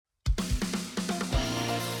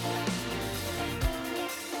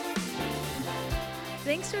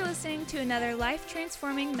Thanks for listening to another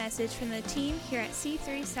life-transforming message from the team here at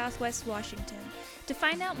C3 Southwest Washington. To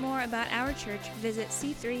find out more about our church, visit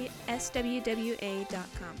c3swwa.com.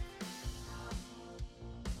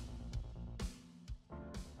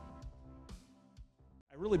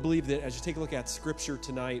 I really believe that as you take a look at Scripture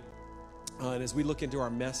tonight, and as we look into our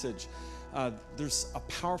message, there's a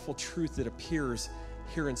powerful truth that appears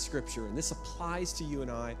here in Scripture. And this applies to you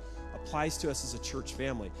and I, applies to us as a church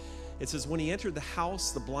family. It says, when he entered the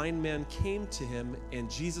house, the blind men came to him, and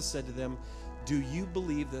Jesus said to them, "Do you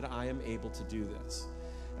believe that I am able to do this?"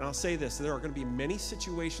 And I'll say this, there are going to be many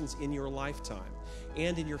situations in your lifetime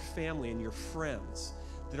and in your family and your friends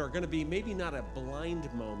that are going to be maybe not a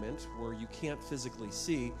blind moment where you can't physically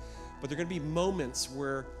see, but they're going to be moments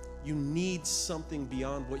where you need something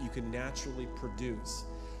beyond what you can naturally produce.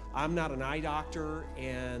 I'm not an eye doctor,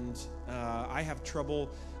 and I have trouble.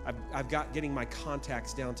 I've got getting my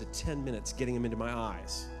contacts down to 10 minutes, getting them into my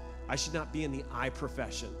eyes. I should not be in the eye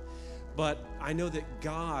profession. But I know that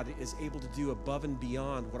God is able to do above and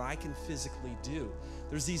beyond what I can physically do.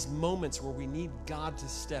 There's these moments where we need God to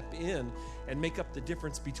step in and make up the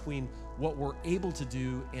difference between what we're able to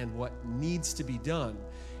do and what needs to be done.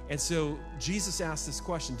 And so Jesus asked this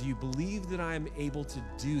question, "Do you believe that I am able to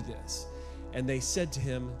do this?" And they said to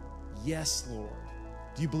him, "Yes, Lord."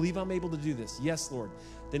 "Do you believe I'm able to do this?" "Yes, Lord."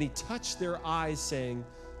 Then he touched their eyes, saying,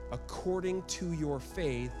 "According to your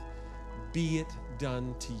faith, be it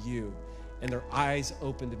done to you." And their eyes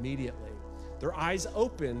opened immediately. Their eyes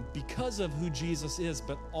opened because of who Jesus is,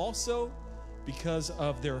 but also because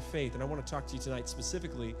of their faith. And I want to talk to you tonight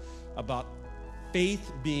specifically about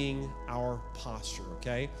faith being our posture,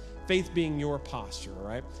 okay? Faith being your posture, all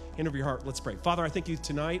right? Hand over your heart, let's pray. Father, I thank you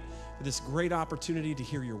tonight for this great opportunity to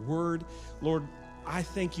hear your word. Lord, I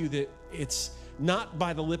thank you that it's not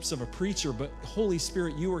by the lips of a preacher, but Holy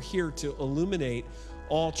Spirit, you are here to illuminate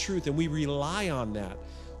all truth, and we rely on that.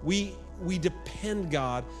 We depend,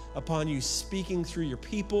 God, upon you speaking through your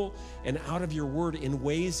people and out of your word in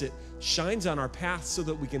ways that shines on our path so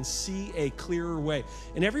that we can see a clearer way.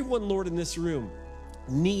 And everyone, Lord, in this room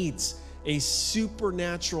needs a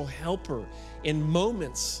supernatural helper in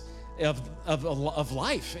moments of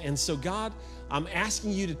life. And so, God, I'm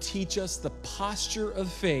asking you to teach us the posture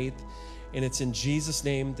of faith, and it's in Jesus'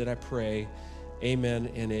 name that I pray. Amen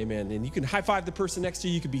and amen. And you can high five the person next to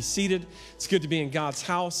you. You can be seated. It's good to be in God's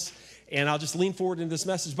house. And I'll just lean forward into this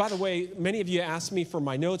message. By the way, many of you asked me for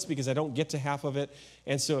my notes because I don't get to half of it.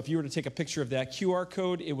 And so if you were to take a picture of that QR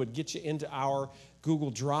code, it would get you into our Google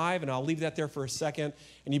Drive. And I'll leave that there for a second.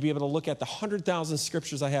 And you'll be able to look at the 100,000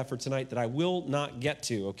 scriptures I have for tonight that I will not get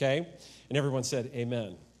to, okay? And everyone said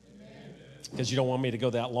amen. Because you don't want me to go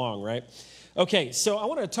that long, right? Okay, so I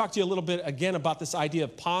want to talk to you a little bit again about this idea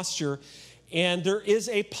of posture. And there is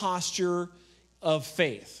a posture of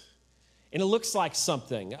faith. And it looks like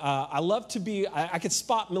something. I could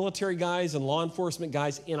spot military guys and law enforcement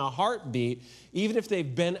guys in a heartbeat, even if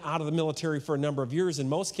they've been out of the military for a number of years in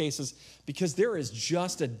most cases, because there is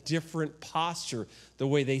just a different posture, the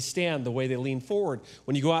way they stand, the way they lean forward.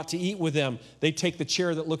 When you go out to eat with them, they take the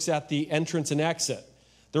chair that looks at the entrance and exit.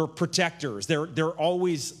 They're protectors. They're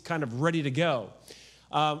always kind of ready to go.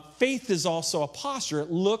 Faith is also a posture. It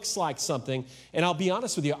looks like something. And I'll be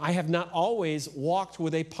honest with you, I have not always walked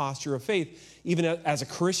with a posture of faith, even as a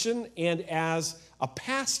Christian and as a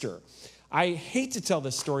pastor. I hate to tell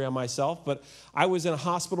this story on myself, but I was in a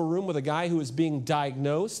hospital room with a guy who was being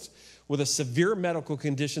diagnosed with a severe medical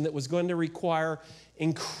condition that was going to require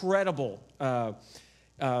incredible,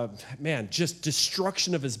 just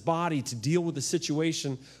destruction of his body to deal with the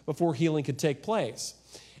situation before healing could take place.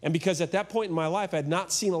 And because at that point in my life, I had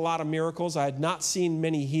not seen a lot of miracles. I had not seen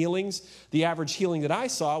many healings. The average healing that I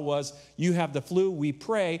saw was, you have the flu, we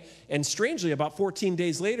pray. And strangely, about 14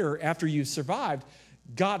 days later, after you survived,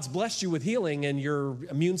 God's blessed you with healing and your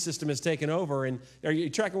immune system has taken over. And are you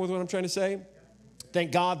tracking with what I'm trying to say?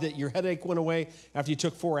 Thank God that your headache went away after you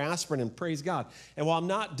took 4 aspirin, and praise God. And while I'm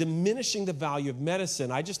not diminishing the value of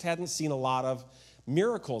medicine, I just hadn't seen a lot of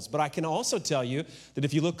miracles. But I can also tell you that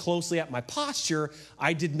if you look closely at my posture,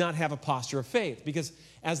 I did not have a posture of faith. Because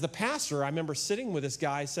as the pastor, I remember sitting with this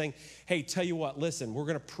guy saying, "Hey, tell you what, listen, we're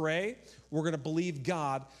going to pray, we're going to believe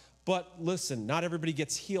God, but listen, not everybody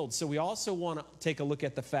gets healed. So we also want to take a look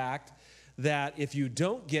at the fact that if you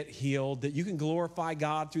don't get healed, that you can glorify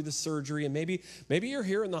God through the surgery, and maybe you're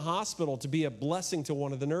here in the hospital to be a blessing to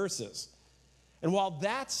one of the nurses." And while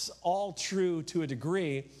that's all true to a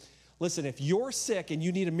degree, listen, if you're sick and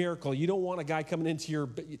you need a miracle, you don't want a guy coming into your,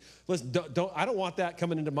 listen, I don't want that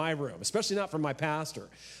coming into my room, especially not from my pastor.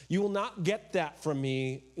 You will not get that from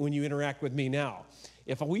me when you interact with me now.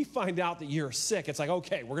 If we find out that you're sick, it's like,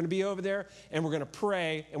 okay, we're going to be over there and we're going to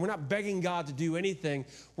pray, and we're not begging God to do anything.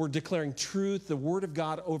 We're declaring truth, the word of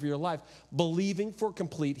God over your life, believing for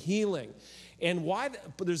complete healing. And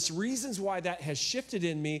there's reasons why that has shifted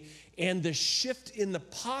in me, and the shift in the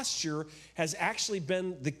posture has actually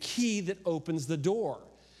been the key that opens the door.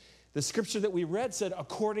 The scripture that we read said,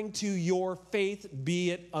 according to your faith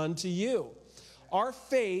be it unto you. Our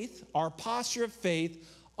faith, our posture of faith,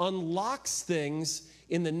 unlocks things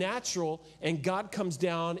in the natural, and God comes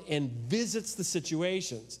down and visits the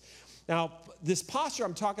situations. Now, this posture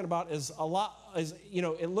I'm talking about is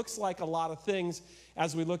it looks like a lot of things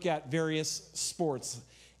as we look at various sports.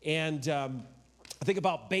 And I think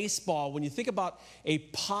about baseball. When you think about a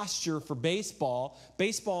posture for baseball,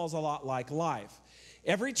 baseball is a lot like life.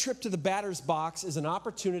 Every trip to the batter's box is an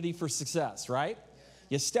opportunity for success, right?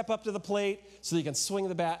 You step up to the plate so you can swing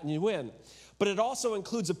the bat and you win. But it also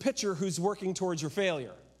includes a pitcher who's working towards your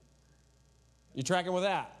failure. You tracking with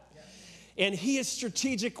that? And he is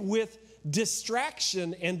strategic with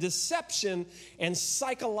distraction and deception and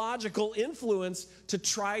psychological influence to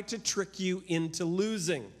try to trick you into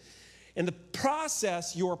losing. In the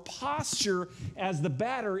process, your posture as the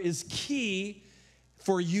batter is key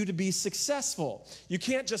for you to be successful. You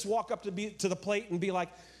can't just walk up to the plate and be like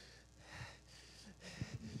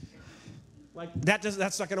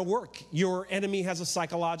that's not going to work. Your enemy has a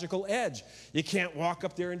psychological edge. You can't walk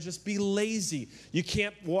up there and just be lazy. You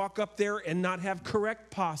can't walk up there and not have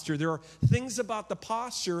correct posture. There are things about the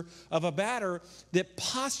posture of a batter that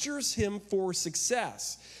postures him for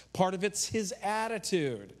success. Part of it's his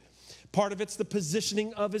attitude. Part of it's the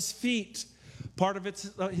positioning of his feet. Part of it's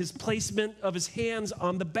his placement of his hands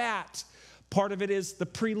on the bat. Part of it is the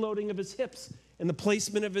preloading of his hips and the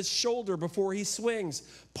placement of his shoulder before he swings.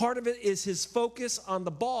 Part of it is his focus on the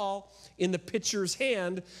ball in the pitcher's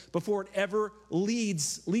hand before it ever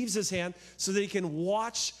leaves his hand, so that he can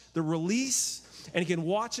watch the release, and he can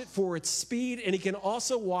watch it for its speed, and he can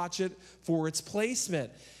also watch it for its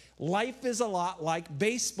placement. Life is a lot like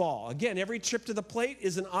baseball. Again, every trip to the plate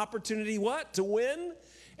is an opportunity, what? To win,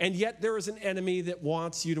 and yet there is an enemy that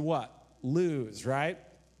wants you to what? Lose, right?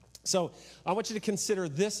 So I want you to consider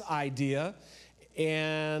this idea.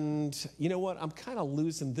 And you know what? I'm kind of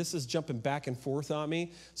losing. This is jumping back and forth on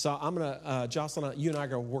me. So I'm going to, Jocelyn, you and I are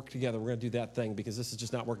going to work together. We're going to do that thing because this is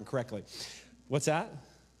just not working correctly. What's that?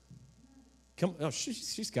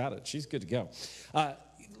 She's got it. She's good to go.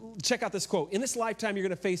 Check out this quote. In this lifetime, you're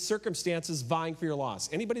going to face circumstances vying for your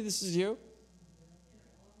loss. Anybody, this is you?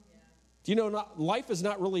 Do you know life is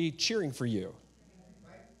not really cheering for you?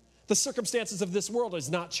 The circumstances of this world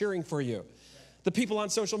is not cheering for you. The people on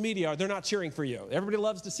social media, they're not cheering for you. Everybody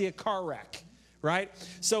loves to see a car wreck, right?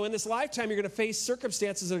 So in this lifetime, you're going to face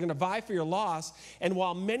circumstances that are going to vie for your loss. And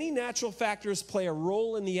while many natural factors play a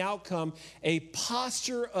role in the outcome, a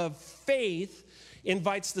posture of faith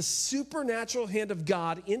invites the supernatural hand of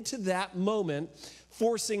God into that moment,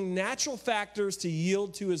 forcing natural factors to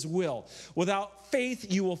yield to his will. Without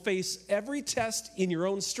faith, you will face every test in your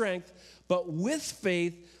own strength, but with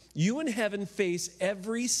faith, you and heaven face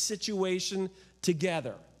every situation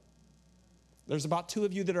together. There's about 2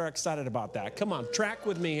 of you that are excited about that. Come on, track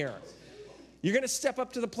with me here. You're going to step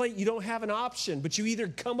up to the plate. You don't have an option, but you either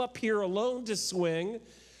come up here alone to swing,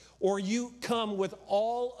 or you come with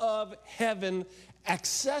all of heaven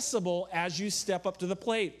accessible as you step up to the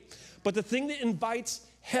plate. But the thing that invites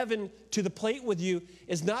heaven to the plate with you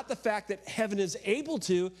is not the fact that heaven is able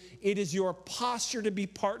to, it is your posture to be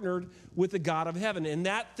partnered with the God of heaven. And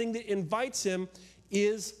that thing that invites him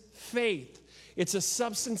is faith. It's a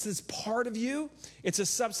substance that's part of you. It's a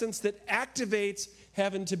substance that activates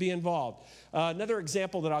heaven to be involved. Another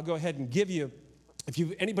example that I'll go ahead and give you,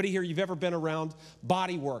 anybody here, you've ever been around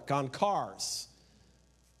body work on cars?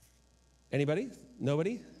 Anybody?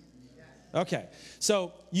 Nobody? Okay,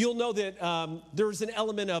 so you'll know that there's an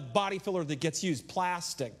element of body filler that gets used,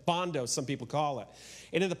 plastic, Bondo, some people call it.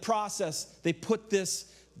 And in the process, they put this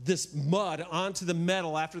mud onto the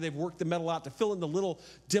metal after they've worked the metal out to fill in the little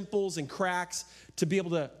dimples and cracks to be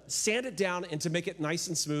able to sand it down and to make it nice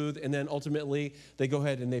and smooth. And then ultimately, they go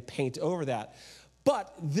ahead and they paint over that.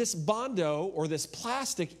 But this Bondo, or this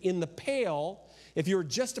plastic in the pail, if you were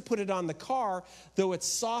just to put it on the car, though it's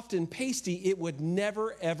soft and pasty, it would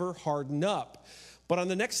never, ever harden up. But on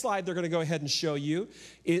the next slide, they're going to go ahead and show you.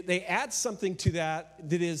 They add something to that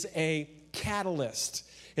is a catalyst.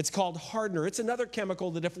 It's called hardener. It's another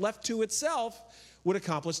chemical that if left to itself would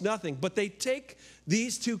accomplish nothing. But they take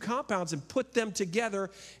these 2 compounds and put them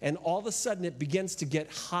together, and all of a sudden it begins to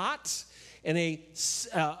get hot, and a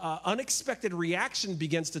unexpected reaction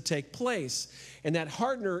begins to take place. And that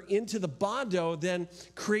hardener into the Bondo then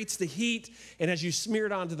creates the heat, and as you smear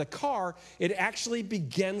it onto the car, it actually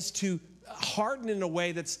begins to harden in a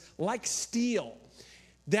way that's like steel.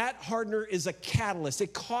 That hardener is a catalyst.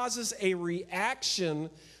 It causes a reaction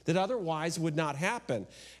that otherwise would not happen.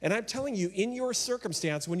 And I'm telling you, in your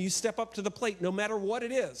circumstance, when you step up to the plate, no matter what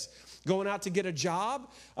it is, going out to get a job,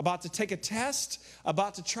 about to take a test,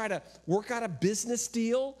 about to try to work out a business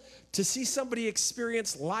deal, to see somebody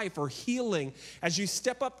experience life or healing, as you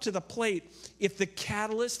step up to the plate, if the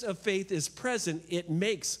catalyst of faith is present, it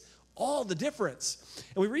makes all the difference.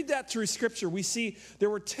 And we read that through Scripture. We see there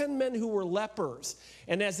were 10 men who were lepers.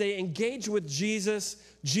 And as they engaged with Jesus,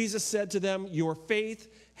 Jesus said to them, "Your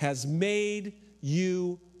faith has made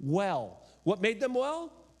you well." What made them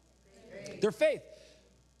well? Their faith.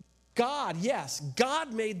 God, yes,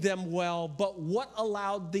 God made them well, but what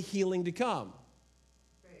allowed the healing to come?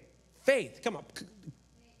 Faith. Come on.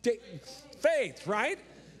 Faith, right?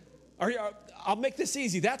 I'll make this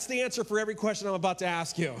easy. That's the answer for every question I'm about to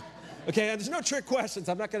ask you. Okay, and there's no trick questions.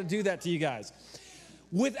 I'm not going to do that to you guys.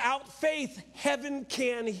 Without faith, heaven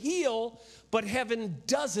can heal, but heaven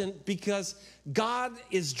doesn't, because God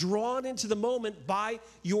is drawn into the moment by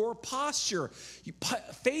your posture.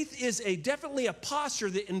 Faith is definitely a posture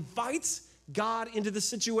that invites God into the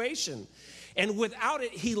situation. And without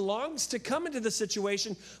it, he longs to come into the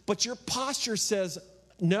situation, but your posture says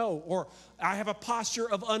no, or I have a posture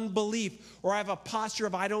of unbelief, or I have a posture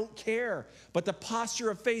of I don't care. But the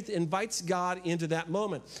posture of faith invites God into that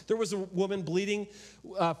moment. There was a woman bleeding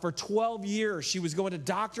for 12 years. She was going to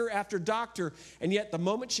doctor after doctor, and yet the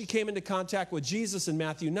moment she came into contact with Jesus in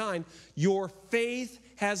Matthew 9, your faith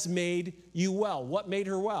has made you well. What made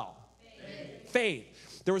her well? Faith.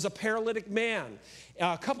 There was a paralytic man,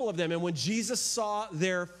 a couple of them, and when Jesus saw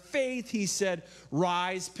their faith, he said,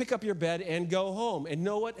 "Rise, pick up your bed, and go home." And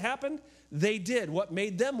know what happened? They did. What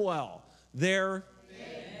made them well? Their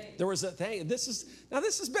faith. There was a thing. This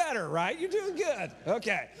is better, right? You're doing good.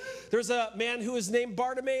 Okay. There's a man who was named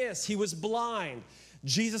Bartimaeus. He was blind.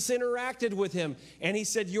 Jesus interacted with him, and he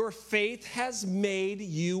said, "Your faith has made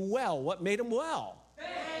you well." What made him well?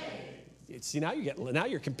 Faith. See, now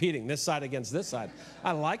you're competing this side against this side.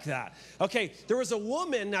 I like that. Okay, there was a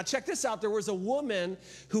woman, now check this out. There was a woman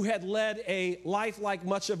who had led a life like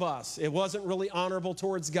much of us. It wasn't really honorable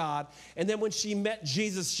towards God. And then when she met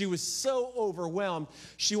Jesus, she was so overwhelmed.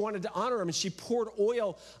 She wanted to honor him, and she poured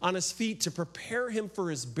oil on his feet to prepare him for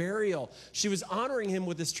his burial. She was honoring him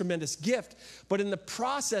with this tremendous gift. But in the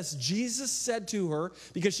process, Jesus said to her,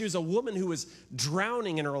 because she was a woman who was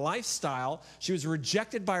drowning in her lifestyle, she was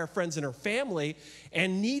rejected by her friends and her family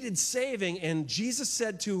and needed saving. And Jesus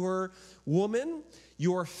said to her, "Woman,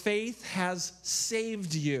 your faith has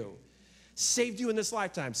saved you." Saved you in this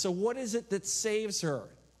lifetime. So what is it that saves her?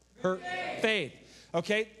 Her faith.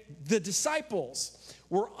 Okay? The disciples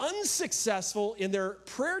were unsuccessful in their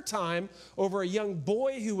prayer time over a young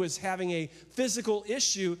boy who was having a physical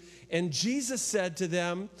issue. And Jesus said to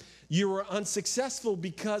them, "You were unsuccessful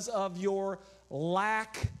because of your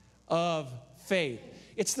lack of faith."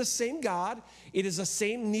 It's the same God. It is the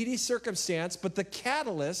same needy circumstance, but the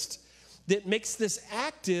catalyst that makes this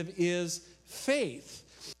active is faith.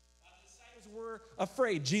 The disciples were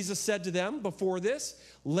afraid. Jesus said to them before this,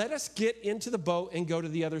 "Let us get into the boat and go to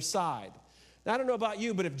the other side." Now, I don't know about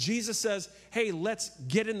you, but if Jesus says, "Hey, let's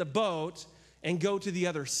get in the boat and go to the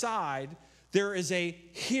other side," there is a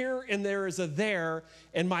here and there is a there,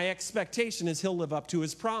 and my expectation is he'll live up to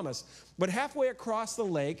his promise. But halfway across the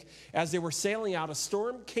lake, as they were sailing out, a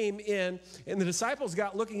storm came in, and the disciples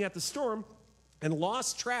got looking at the storm and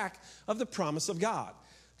lost track of the promise of God.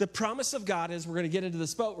 The promise of God is, we're going to get into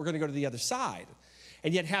this boat, we're going to go to the other side.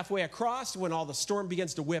 And yet halfway across, when all the storm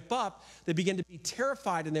begins to whip up, they begin to be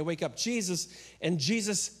terrified, and they wake up Jesus, and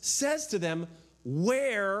Jesus says to them,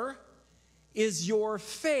 "Where is your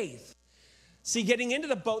faith?" See, getting into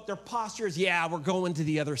the boat, their posture is, yeah, we're going to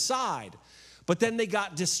the other side. But then they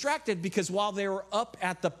got distracted, because while they were up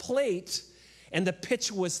at the plate and the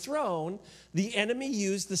pitch was thrown, the enemy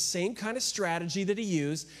used the same kind of strategy that he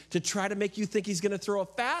used to try to make you think he's going to throw a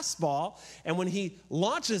fastball. And when he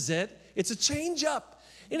launches it, it's a changeup,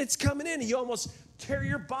 and it's coming in, and you almost tear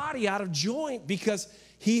your body out of joint because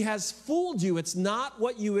he has fooled you. It's not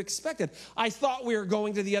what you expected. I thought we were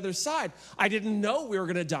going to the other side. I didn't know we were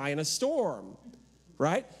going to die in a storm,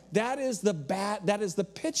 right? That is the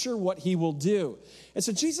picture what he will do. And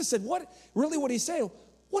so Jesus said, what he's saying,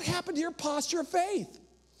 what happened to your posture of faith?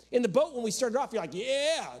 In the boat, when we started off, you're like,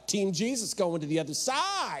 yeah, Team Jesus going to the other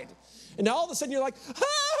side. And now all of a sudden you're like,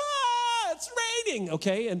 it's raining,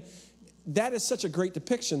 okay? And that is such a great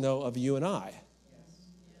depiction, though, of you and I.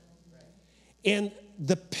 And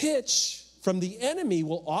the pitch from the enemy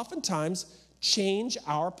will oftentimes change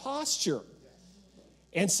our posture.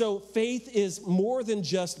 And so faith is more than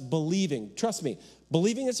just believing. Trust me,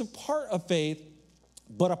 believing is a part of faith,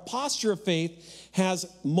 but a posture of faith has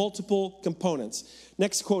multiple components.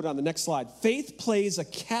 Next quote on the next slide. Faith plays a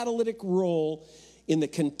catalytic role in the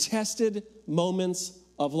contested moments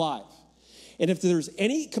of life. And if there's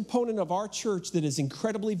any component of our church that is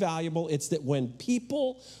incredibly valuable, it's that when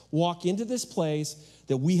people walk into this place,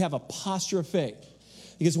 that we have a posture of faith.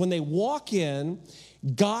 Because when they walk in,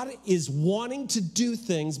 God is wanting to do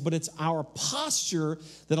things, but it's our posture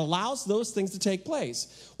that allows those things to take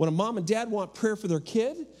place. When a mom and dad want prayer for their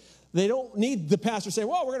kid, they don't need the pastor to say,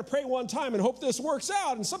 well, we're going to pray one time and hope this works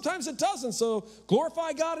out. And sometimes it doesn't, so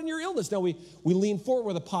glorify God in your illness. No, we lean forward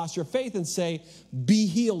with a posture of faith and say, be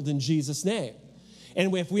healed in Jesus' name.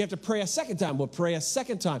 And if we have to pray a second time, we'll pray a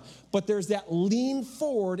second time. But there's that lean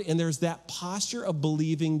forward and there's that posture of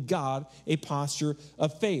believing God, a posture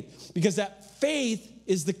of faith. Because that faith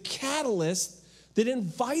is the catalyst that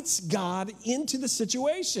invites God into the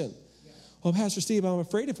situation. Well, Pastor Steve, I'm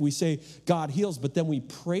afraid if we say God heals, but then we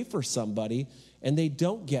pray for somebody and they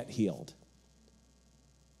don't get healed.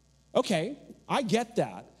 Okay, I get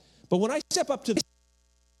that. But when I step up to the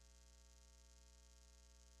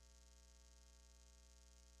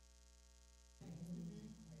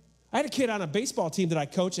I had a kid on a baseball team that I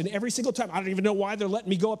coached, and every single time, I don't even know why they're letting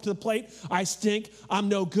me go up to the plate. I stink. I'm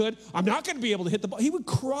no good. I'm not going to be able to hit the ball. He would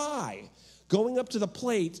cry going up to the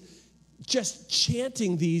plate, just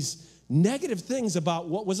chanting these negative things about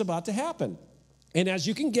what was about to happen. And as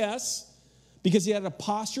you can guess, because he had a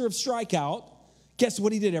posture of strikeout, guess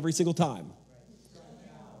what he did every single time?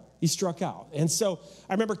 He struck out. And so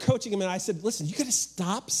I remember coaching him, and I said, listen, you got to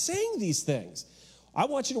stop saying these things. I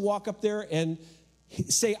want you to walk up there and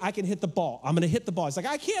say, I can hit the ball. I'm going to hit the ball. He's like,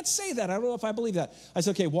 I can't say that. I don't know if I believe that. I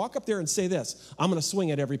said, okay, walk up there and say this. I'm going to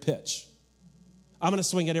swing at every pitch. I'm going to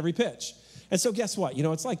swing at every pitch. And so guess what? You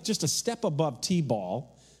know, it's like just a step above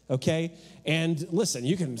T-ball, okay? And listen,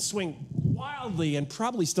 you can swing wildly and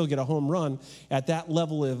probably still get a home run at that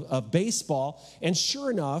level of baseball. And sure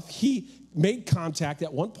enough, he made contact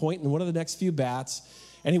at one point in one of the next few bats,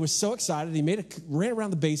 and he was so excited. He ran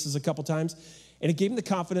around the bases a couple times, and it gave him the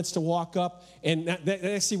confidence to walk up, and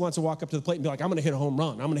next he wants to walk up to the plate and be like, I'm going to hit a home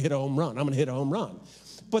run. I'm going to hit a home run. I'm going to hit a home run.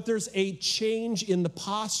 But there's a change in the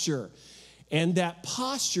posture, and that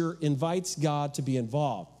posture invites God to be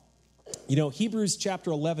involved. You know, Hebrews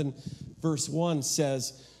chapter 11, verse 1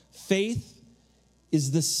 says, faith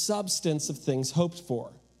is the substance of things hoped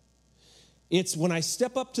for. It's when I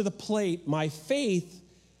step up to the plate, my faith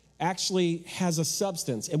actually has a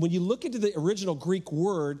substance. And when you look into the original Greek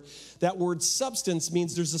word, that word substance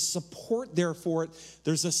means there's a support there for it.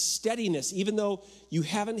 There's a steadiness. Even though you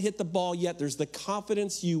haven't hit the ball yet, there's the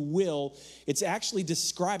confidence you will. It's actually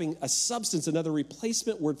describing a substance. Another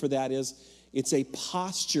replacement word for that is it's a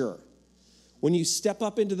posture. When you step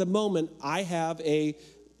up into the moment,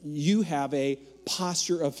 you have a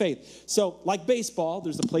posture of faith. So like baseball,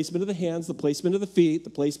 there's the placement of the hands, the placement of the feet,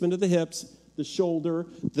 the placement of the hips, the shoulder,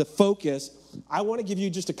 the focus. I want to give you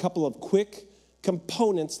just a couple of quick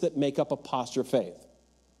components that make up a posture of faith,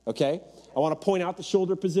 okay? I want to point out the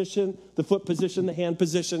shoulder position, the foot position, the hand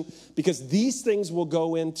position, because these things will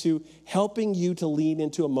go into helping you to lean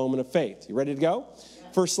into a moment of faith. You ready to go?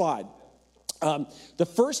 Yeah. First slide. The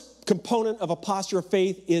first component of a posture of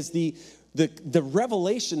faith is the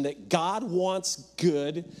revelation that God wants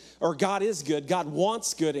good, or God is good, God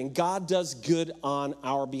wants good, and God does good on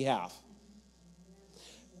our behalf.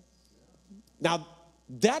 Now,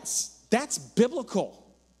 that's biblical.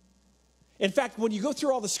 In fact, when you go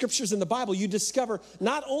through all the scriptures in the Bible, you discover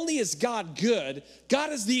not only is God good,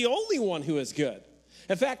 God is the only one who is good.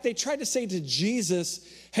 In fact, they tried to say to Jesus,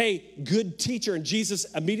 hey, good teacher, and Jesus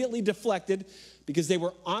immediately deflected because they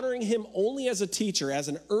were honoring him only as a teacher, as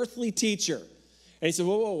an earthly teacher. And he said,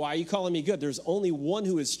 whoa, why are you calling me good? There's only one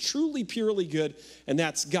who is truly, purely good, and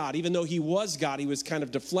that's God. Even though he was God, he was kind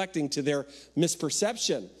of deflecting to their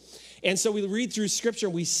misperception. And so we read through Scripture,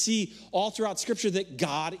 and we see all throughout Scripture that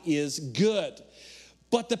God is good.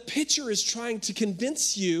 But the pitcher is trying to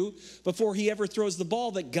convince you before he ever throws the ball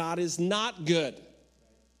that God is not good.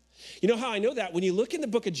 You know how I know that? When you look in the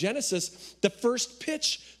book of Genesis, the first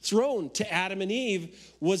pitch thrown to Adam and Eve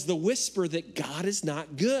was the whisper that God is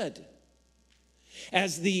not good.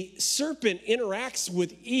 As the serpent interacts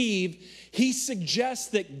with Eve, he suggests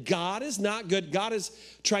that God is not good. God is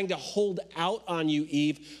trying to hold out on you,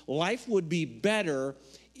 Eve. Life would be better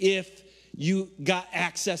if you got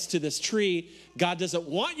access to this tree. God doesn't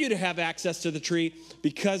want you to have access to the tree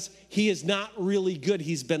because he is not really good.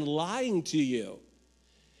 He's been lying to you.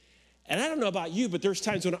 And I don't know about you, but there's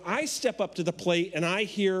times when I step up to the plate and I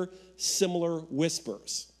hear similar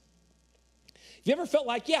whispers. Have you ever felt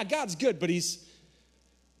like, yeah, God's good, but he's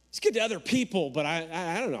good to other people, but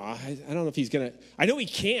I don't know. I don't know if he's going to. I know he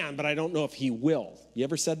can, but I don't know if he will. You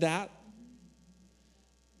ever said that?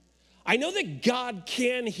 I know that God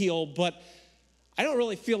can heal, but I don't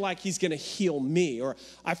really feel like he's going to heal me. Or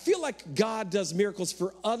I feel like God does miracles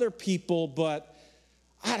for other people, but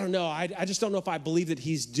I don't know. I just don't know if I believe that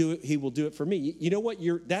he will do it for me. You know what?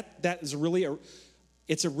 That is really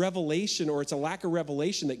it's a revelation, or it's a lack of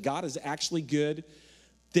revelation that God is actually good,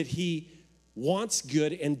 that he wants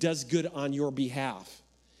good and does good on your behalf.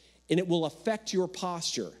 And it will affect your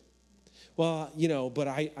posture. Well, but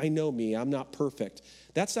I know me. I'm not perfect.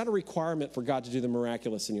 That's not a requirement for God to do the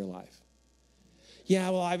miraculous in your life. Yeah,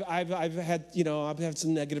 well, I've had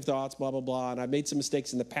some negative thoughts, blah, blah, blah, and I've made some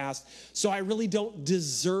mistakes in the past, so I really don't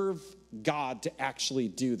deserve God to actually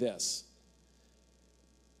do this.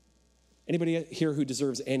 Anybody here who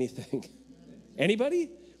deserves anything? Anybody?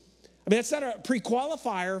 I mean, that's not a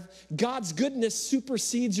pre-qualifier. God's goodness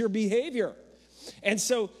supersedes your behavior. And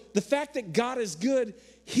so the fact that God is good,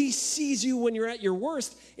 he sees you when you're at your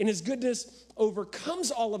worst, and his goodness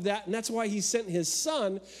overcomes all of that, and that's why he sent his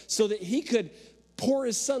son, so that he could pour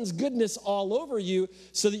his son's goodness all over you,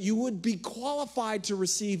 so that you would be qualified to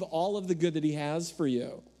receive all of the good that he has for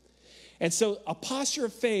you. And so a posture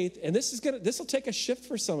of faith, and this will take a shift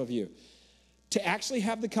for some of you, to actually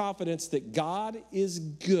have the confidence that God is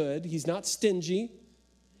good. He's not stingy.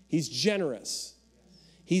 He's generous.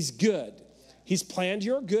 He's good. He's planned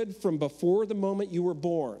your good from before the moment you were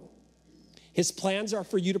born. His plans are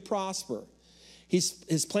for you to prosper.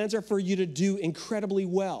 His plans are for you to do incredibly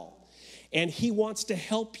well. And he wants to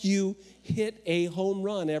help you hit a home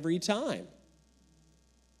run every time.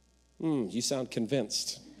 You sound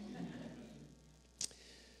convinced.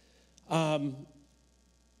 The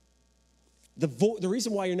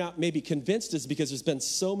reason why you're not maybe convinced is because there's been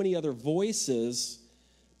so many other voices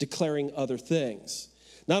declaring other things.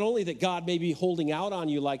 Not only that God may be holding out on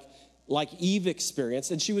you like Eve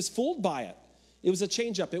experienced, and she was fooled by it. It was a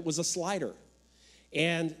change-up. It was a slider.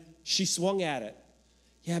 And she swung at it.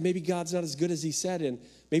 Yeah, maybe God's not as good as he said, and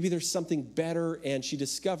maybe there's something better, and she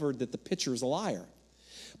discovered that the pitcher's a liar.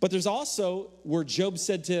 But there's also where Job's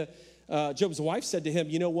wife said to him,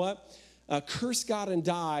 you know what? Curse God and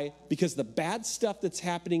die, because the bad stuff that's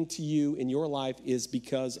happening to you in your life is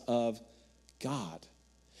because of God.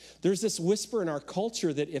 There's this whisper in our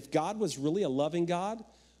culture that if God was really a loving God,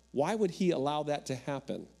 why would he allow that to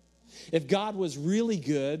happen? If God was really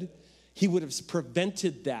good, he would have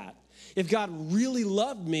prevented that. If God really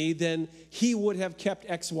loved me, then he would have kept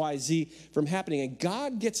X, Y, Z from happening. And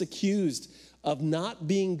God gets accused of not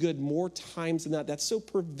being good more times than that. That's so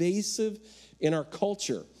pervasive in our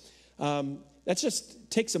culture. That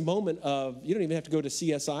just takes a moment of, you don't even have to go to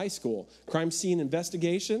CSI school. Crime scene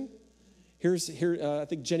investigation. I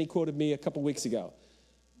think Jenny quoted me a couple weeks ago.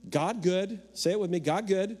 God good, say it with me, God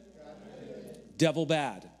good, devil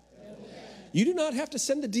bad. You do not have to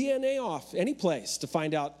send the DNA off any place to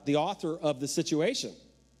find out the author of the situation.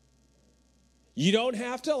 You don't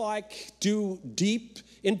have to do deep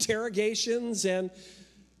interrogations and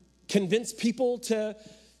convince people to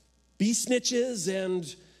be snitches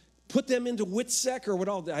and put them into WITSEC or what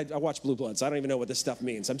all. I watch Blue Bloods. I don't even know what this stuff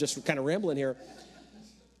means. I'm just kind of rambling here.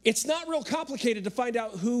 It's not real complicated to find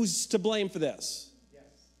out who's to blame for this.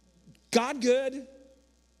 God good,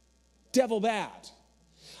 devil bad.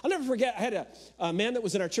 I'll never forget, I had a man that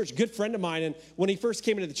was in our church, a good friend of mine, and when he first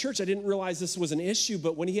came into the church, I didn't realize this was an issue,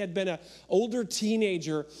 but when he had been an older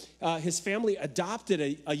teenager, his family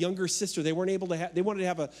adopted a younger sister. They wanted to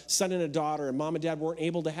have a son and a daughter, and mom and dad weren't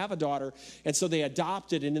able to have a daughter, and so they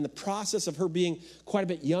adopted, and in the process of her being quite a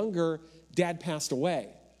bit younger, dad passed away.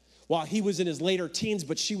 While he was in his later teens,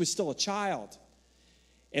 but she was still a child.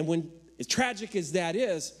 And when, as tragic as that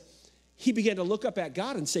is, he began to look up at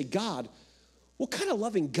God and say, God, what kind of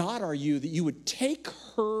loving God are you that you would take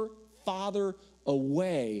her father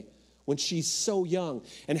away when she's so young?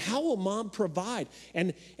 And how will mom provide?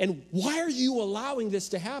 And why are you allowing this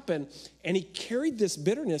to happen? And he carried this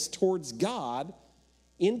bitterness towards God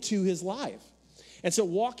into his life. And so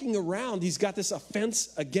walking around, he's got this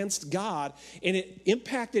offense against God, and it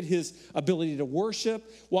impacted his ability to worship.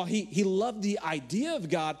 While he loved the idea of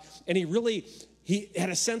God, and he had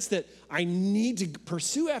a sense that I need to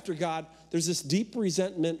pursue after God, there's this deep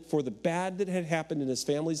resentment for the bad that had happened in his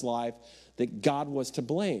family's life that God was to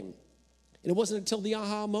blame. And it wasn't until the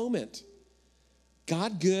aha moment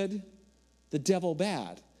God good, the devil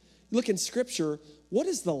bad. Look in Scripture, what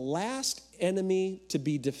is the last enemy to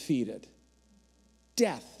be defeated?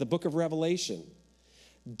 Death, the book of Revelation.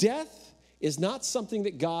 Death is not something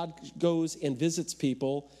that God goes and visits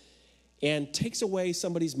people and takes away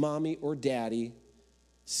somebody's mommy or daddy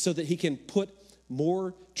so that he can put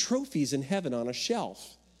more trophies in heaven on a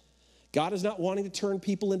shelf. God is not wanting to turn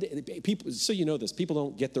people into people. So you know this, people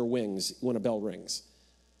don't get their wings when a bell rings.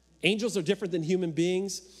 Angels are different than human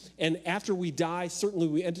beings, and after we die, certainly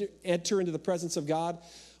we enter into the presence of God.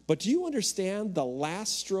 But do you understand the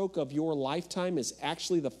last stroke of your lifetime is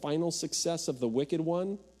actually the final success of the wicked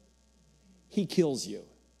one? He kills you.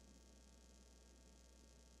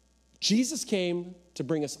 Jesus came to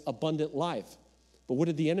bring us abundant life. But what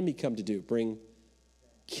did the enemy come to do? Bring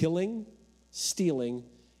killing, stealing,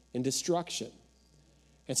 and destruction.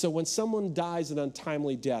 And so when someone dies an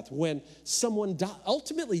untimely death, when someone dies,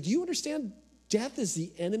 ultimately, do you understand death is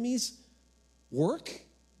the enemy's work?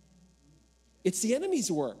 It's the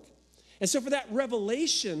enemy's work. And so for that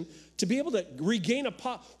revelation, to be able to regain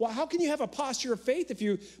well, how can you have a posture of faith if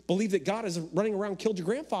you believe that God is running around and killed your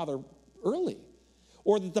grandfather early?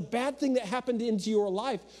 Or that the bad thing that happened into your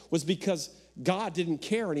life was because God didn't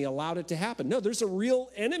care and he allowed it to happen. No, there's a real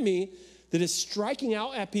enemy that is striking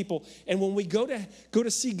out at people. And when we go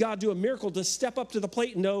to see God do a miracle, to step up to the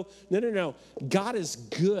plate and know, no, God is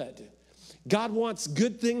good. God wants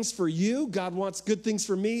good things for you. God wants good things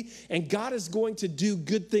for me. And God is going to do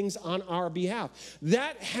good things on our behalf.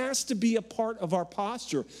 That has to be a part of our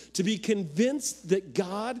posture, to be convinced that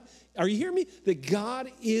God, are you hearing me? That God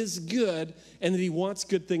is good and that he wants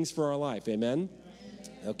good things for our life. Amen?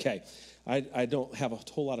 Okay. I don't have a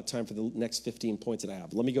whole lot of time for the next 15 points that I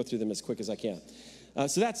have. Let me go through them as quick as I can.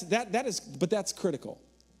 So that's critical.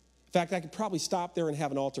 In fact, I could probably stop there and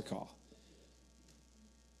have an altar call.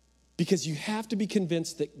 Because you have to be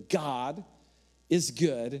convinced that God is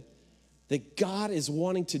good, that God is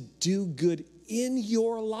wanting to do good in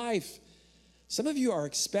your life. Some of you are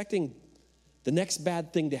expecting the next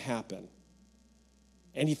bad thing to happen,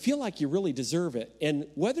 and you feel like you really deserve it. And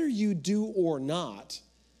whether you do or not,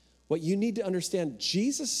 what you need to understand,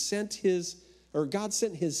 God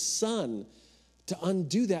sent his son to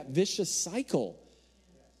undo that vicious cycle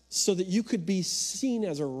so that you could be seen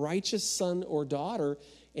as a righteous son or daughter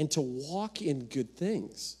and to walk in good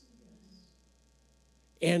things.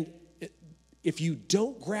 And if you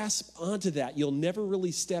don't grasp onto that, you'll never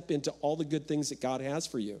really step into all the good things that God has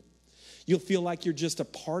for you. You'll feel like you're just a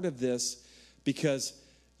part of this because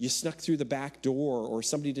you snuck through the back door or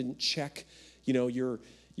somebody didn't check, your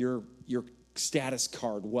status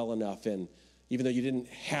card well enough, and even though you didn't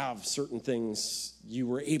have certain things, you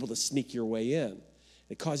were able to sneak your way in.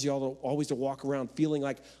 It caused you always to walk around feeling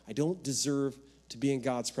like, I don't deserve to be in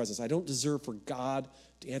God's presence. I don't deserve for God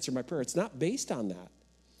to answer my prayer. It's not based on that.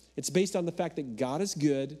 It's based on the fact that God is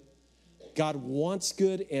good, God wants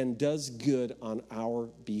good and does good on our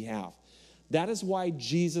behalf. That is why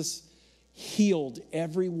Jesus healed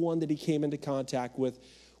everyone that he came into contact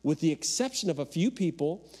with the exception of a few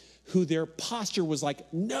people who their posture was like,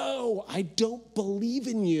 no, I don't believe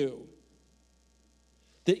in you.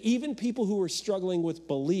 That even people who were struggling with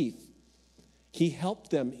belief, he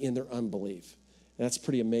helped them in their unbelief. And that's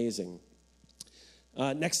pretty amazing.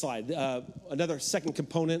 Next slide. Another second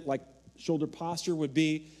component, like shoulder posture, would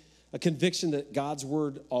be a conviction that God's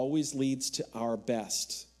word always leads to our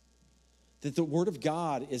best. That the word of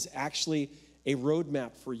God is actually a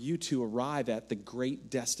roadmap for you to arrive at the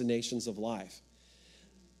great destinations of life.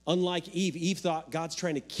 Unlike Eve thought God's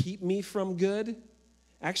trying to keep me from good.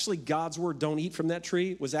 Actually, God's word, don't eat from that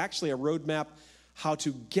tree, was actually a roadmap how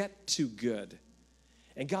to get to good.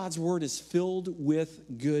 And God's word is filled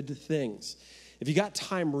with good things. If you got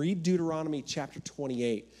time, read Deuteronomy chapter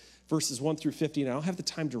 28, verses 1 through 15. I don't have the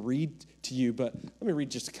time to read to you, but let me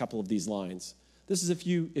read just a couple of these lines. This is if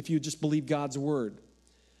you just believe God's word.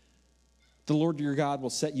 The Lord your God will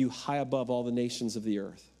set you high above all the nations of the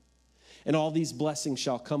earth. And all these blessings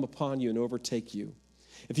shall come upon you and overtake you.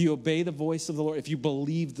 If you obey the voice of the Lord, if you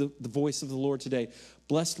believe the voice of the Lord today,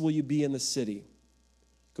 blessed will you be in the city.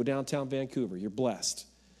 Go downtown Vancouver, you're blessed.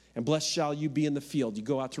 And blessed shall you be in the field. You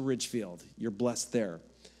go out to Ridgefield, you're blessed there.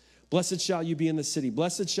 Blessed shall you be in the city.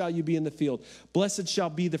 Blessed shall you be in the field. Blessed shall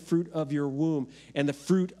be the fruit of your womb and the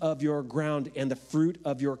fruit of your ground and the fruit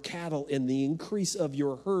of your cattle and the increase of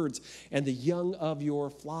your herds and the young of your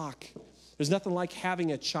flock. There's nothing like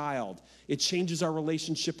having a child. It changes our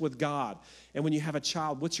relationship with God. And when you have a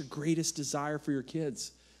child, what's your greatest desire for your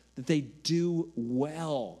kids? That they do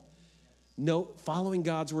well. No, following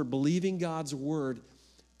God's word, believing God's word,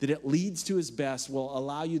 that it leads to his best will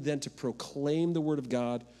allow you then to proclaim the word of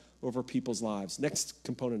God over people's lives. Next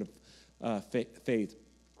component of faith,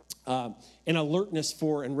 an alertness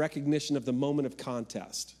for and recognition of the moment of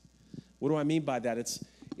contest. What do I mean by that?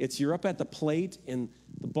 It's you're up at the plate and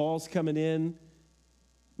the ball's coming in,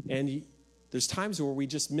 and there's times where we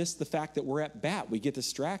just miss the fact that we're at bat. We get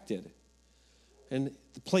distracted. And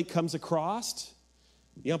the plate comes across,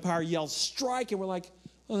 the umpire yells strike, and we're like,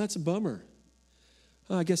 oh, that's a bummer.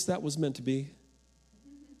 Oh, I guess that was meant to be.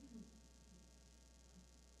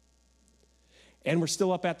 And we're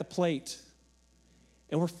still up at the plate.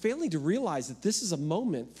 And we're failing to realize that this is a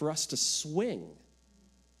moment for us to swing.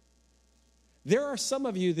 There are some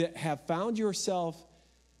of you that have found yourself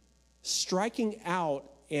striking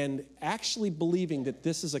out and actually believing that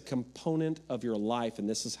this is a component of your life and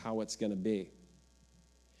this is how it's going to be.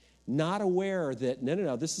 Not aware that,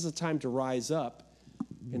 no, this is a time to rise up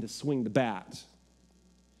and to swing the bat.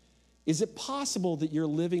 Is it possible that you're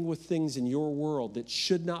living with things in your world that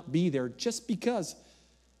should not be there just because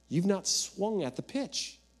you've not swung at the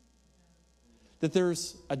pitch? That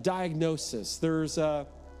there's a diagnosis, there's a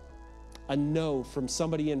no from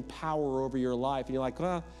somebody in power over your life, and you're like,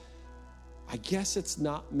 well, I guess it's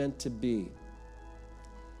not meant to be.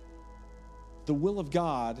 The will of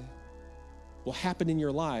God will happen in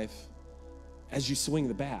your life as you swing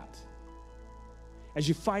the bat, as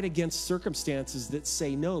you fight against circumstances that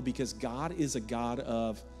say no, because God is a God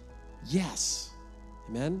of yes.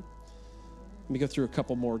 Amen? Let me go through a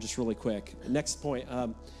couple more just really quick. Next point,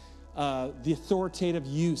 the authoritative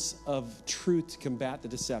use of truth to combat the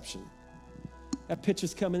deception. That pitch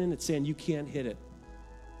is coming in, it's saying you can't hit it.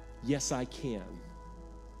 Yes, I can.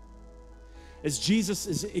 As Jesus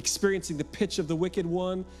is experiencing the pitch of the wicked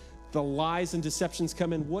one, the lies and deceptions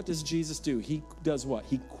come in, what does Jesus do? He does what?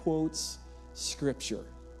 He quotes Scripture.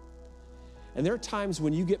 And there are times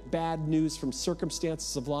when you get bad news from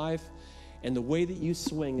circumstances of life, and the way that you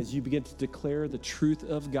swing is you begin to declare the truth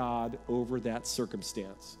of God over that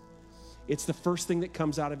circumstance. It's the first thing that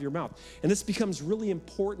comes out of your mouth. And this becomes really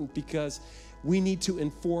important because we need to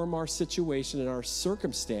inform our situation and our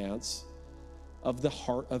circumstance of the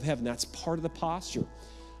heart of heaven. That's part of the posture.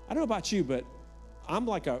 I don't know about you, but I'm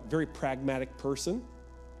like a very pragmatic person.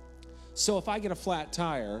 So if I get a flat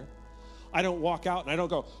tire, I don't walk out and I don't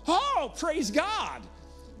go, oh, praise God.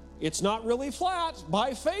 It's not really flat.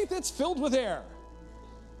 By faith, it's filled with air.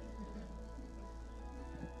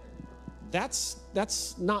 That's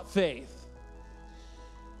not faith.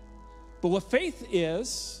 But what faith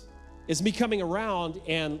is me coming around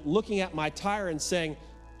and looking at my tire and saying,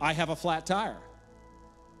 I have a flat tire.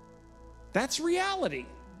 That's reality.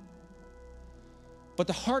 But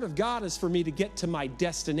the heart of God is for me to get to my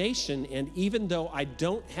destination, and even though I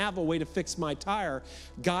don't have a way to fix my tire,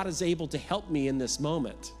 God is able to help me in this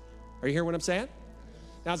moment. Are you hearing what I'm saying?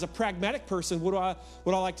 Now, as a pragmatic person, what do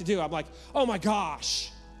I like to do? I'm like, oh my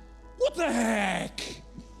gosh, what the heck?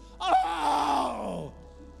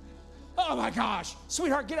 Oh my gosh,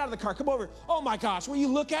 sweetheart, get out of the car, come over. Oh my gosh, will you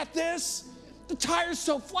look at this? The tire's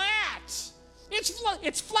so flat. It's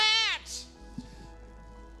flat.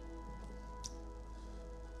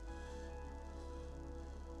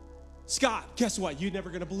 Scott, guess what? You're never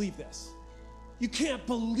going to believe this. You can't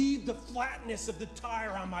believe the flatness of the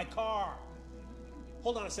tire on my car.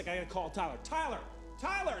 Hold on a second, I got to call Tyler.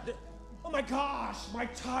 Tyler, oh my gosh, my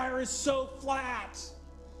tire is so flat.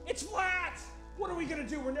 It's flat. What are we going to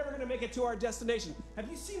do? We're never going to make it to our destination. Have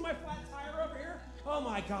you seen my flat tire over here? Oh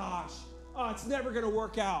my gosh. Oh, it's never going to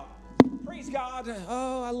work out. Praise God.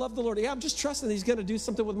 Oh, I love the Lord. Yeah, I'm just trusting that He's going to do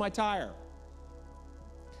something with my tire.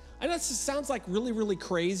 I know this sounds like really, really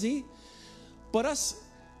crazy, but us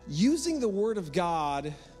using the Word of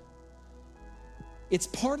God, it's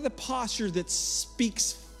part of the posture that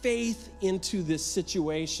speaks faith into this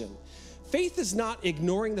situation. Faith is not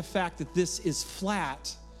ignoring the fact that this is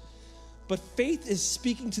flat, but faith is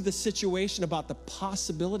speaking to the situation about the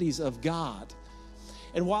possibilities of God.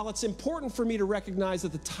 And while it's important for me to recognize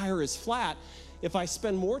that the tire is flat, if I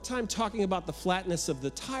spend more time talking about the flatness of the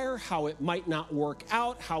tire, how it might not work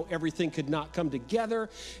out, how everything could not come together,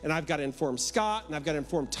 and I've got to inform Scott, and I've got to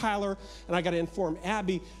inform Tyler, and I've got to inform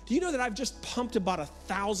Abby, do you know that I've just pumped about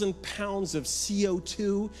 1,000 pounds of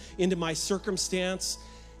CO2 into my circumstance,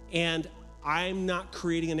 and I'm not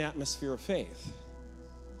creating an atmosphere of faith?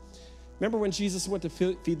 Remember when Jesus went to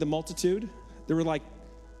feed the multitude? There were like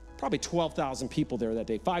probably 12,000 people there that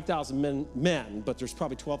day. 5,000 men, but there's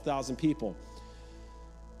probably 12,000 people.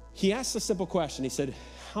 He asked a simple question. He said,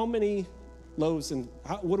 how many loaves and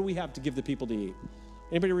what do we have to give the people to eat?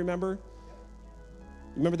 Anybody remember?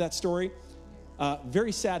 Remember that story?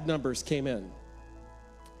 Very sad numbers came in.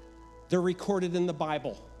 They're recorded in the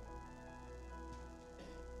Bible.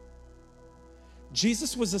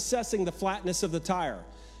 Jesus was assessing the flatness of the tire.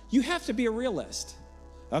 You have to be a realist.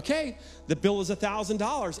 Okay, the bill is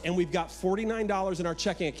 $1,000 and we've got $49 in our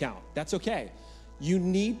checking account. That's okay. You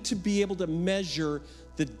need to be able to measure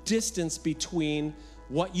the distance between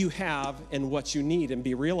what you have and what you need and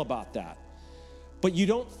be real about that. But you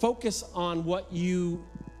don't focus on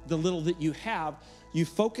the little that you have. You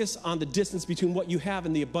focus on the distance between what you have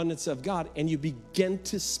and the abundance of God, and you begin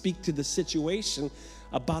to speak to the situation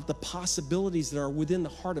about the possibilities that are within the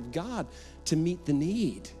heart of God to meet the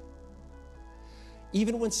need.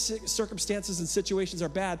 Even when circumstances and situations are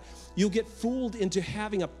bad, you'll get fooled into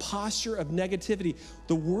having a posture of negativity.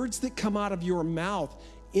 The words that come out of your mouth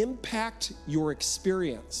impact your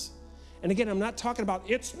experience. And again, I'm not talking about,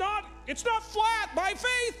 it's not flat by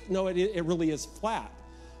faith. No, it really is flat.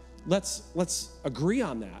 Let's agree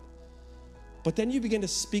on that. But then you begin to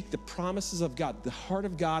speak the promises of God. The heart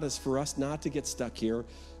of God is for us not to get stuck here.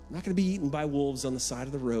 We're not going to be eaten by wolves on the side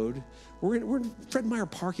of the road. We're in Fred Meyer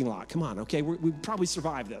parking lot. Come on, okay? We probably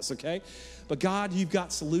survive this, okay? But God, you've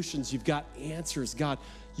got solutions. You've got answers. God,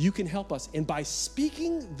 you can help us. And by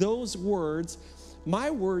speaking those words,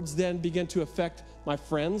 my words then begin to affect my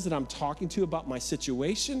friends that I'm talking to about my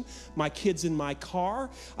situation, my kids in my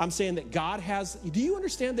car. I'm saying that God has, do you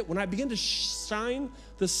understand that when I begin to shine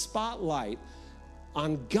the spotlight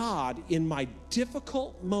on God in my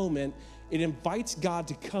difficult moment, it invites God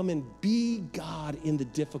to come and be God in the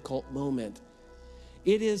difficult moment.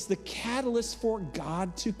 It is the catalyst for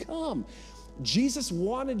God to come. Jesus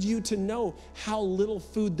wanted you to know how little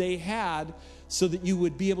food they had so that you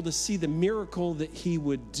would be able to see the miracle that he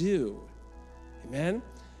would do. Amen?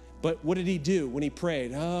 But what did he do when he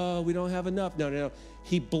prayed? Oh, we don't have enough. No.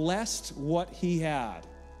 He blessed what he had.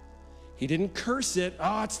 He didn't curse it.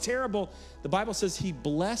 Oh, it's terrible. The Bible says he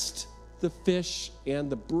blessed the fish and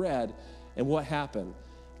the bread. And what happened?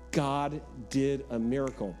 God did a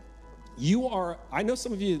miracle. I know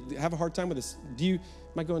some of you have a hard time with this. Am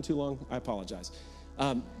I going too long? I apologize.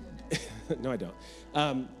 No, I don't.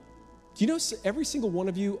 Do you know every single one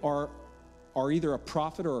of you are either a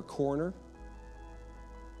prophet or a coroner?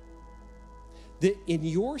 That in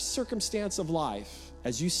your circumstance of life,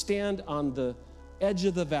 as you stand on the edge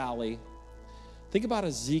of the valley, think about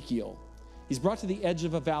Ezekiel. He's brought to the edge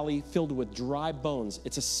of a valley filled with dry bones.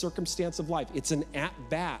 It's a circumstance of life. It's an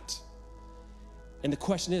at-bat. And the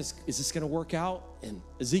question is this going to work out? And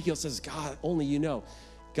Ezekiel says, God, only you know.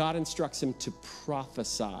 God instructs him to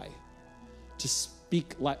prophesy, to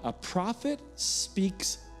speak life. A prophet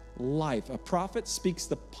speaks life. A prophet speaks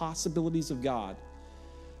the possibilities of God.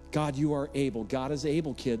 God, you are able. God is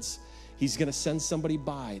able, kids. He's going to send somebody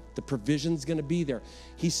by. The provision's going to be there.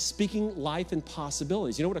 He's speaking life and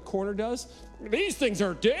possibilities. You know what a coroner does? These things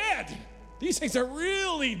are dead. These things are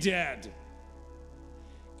really dead.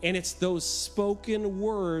 And it's those spoken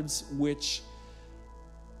words which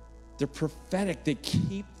they're prophetic. They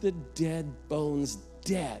keep the dead bones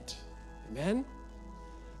dead. Amen?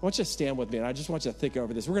 I want you to stand with me, and I just want you to think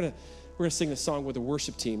over this. We're gonna sing this song with the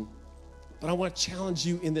worship team. But I want to challenge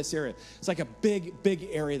you in this area. It's like a big, big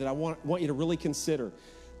area that I want you to really consider.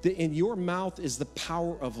 That in your mouth is the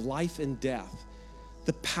power of life and death.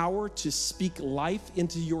 The power to speak life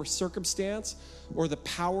into your circumstance, or the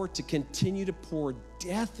power to continue to pour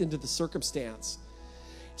death into the circumstance.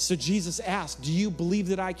 So Jesus asked, do you believe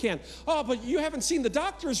that I can? Oh, but you haven't seen the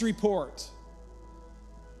doctor's report.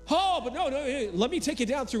 Oh, but no, let me take you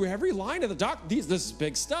down through every line of the doctor. This is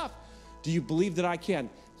big stuff. Do you believe that I can?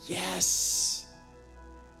 Yes.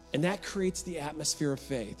 And that creates the atmosphere of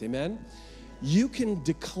faith. Amen? You can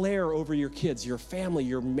declare over your kids, your family,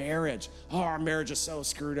 your marriage. Oh, our marriage is so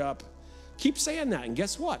screwed up. Keep saying that, and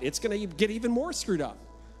guess what? It's going to get even more screwed up.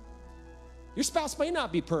 Your spouse may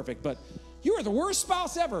not be perfect, but you are the worst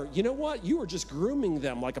spouse ever. You know what? You are just grooming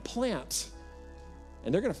them like a plant,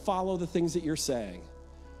 and they're going to follow the things that you're saying.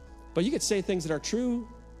 But you could say things that are true.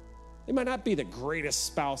 They might not be the greatest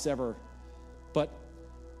spouse ever, but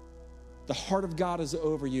the heart of God is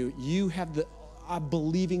over you. You have I'm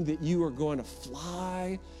believing that you are going to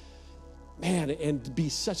fly, man, and be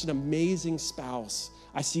such an amazing spouse.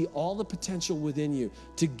 I see all the potential within you.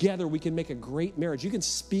 Together, we can make a great marriage. You can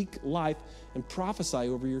speak life and prophesy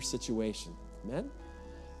over your situation. Amen?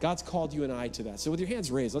 God's called you and I to that. So with your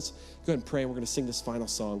hands raised, let's go ahead and pray. We're going to sing this final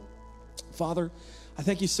song. Father, I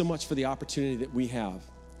thank you so much for the opportunity that we have.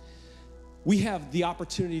 We have the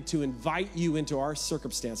opportunity to invite you into our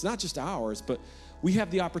circumstance, not just ours, but we have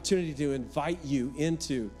the opportunity to invite you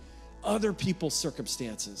into other people's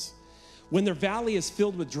circumstances. When their valley is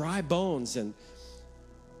filled with dry bones and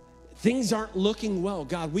things aren't looking well,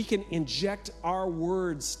 God, we can inject our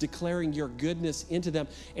words declaring your goodness into them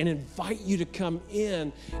and invite you to come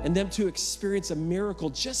in and them to experience a miracle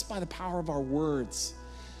just by the power of our words.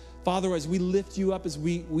 Father, as we lift you up, as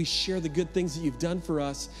we share the good things that you've done for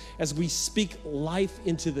us, as we speak life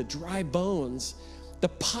into the dry bones, the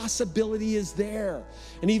possibility is there.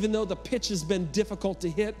 And even though the pitch has been difficult to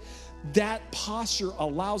hit, that posture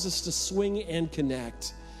allows us to swing and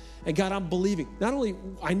connect. And God, I'm believing, not only,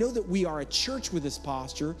 I know that we are a church with this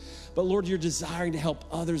posture, but Lord, you're desiring to help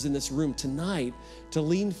others in this room tonight to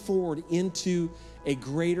lean forward into a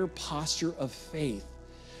greater posture of faith.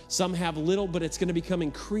 Some have little, but it's going to become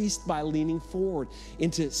increased by leaning forward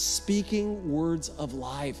into speaking words of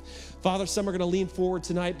life. Father, some are going to lean forward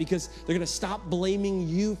tonight because they're going to stop blaming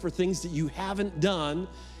you for things that you haven't done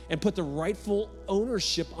and put the rightful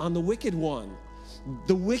ownership on the wicked one.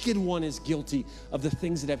 The wicked one is guilty of the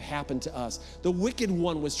things that have happened to us. The wicked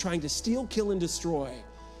one was trying to steal, kill, and destroy.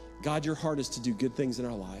 God, your heart is to do good things in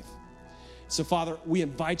our life. So, Father, we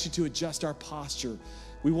invite you to adjust our posture.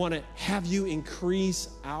 We want to have you increase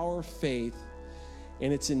our faith.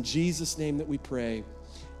 And it's in Jesus' name that we pray.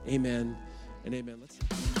 Amen and amen.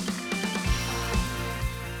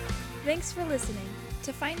 Thanks for listening.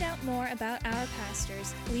 To find out more about our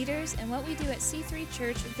pastors, leaders, and what we do at C3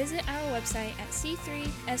 Church, visit our website at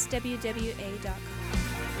c3swwa.com.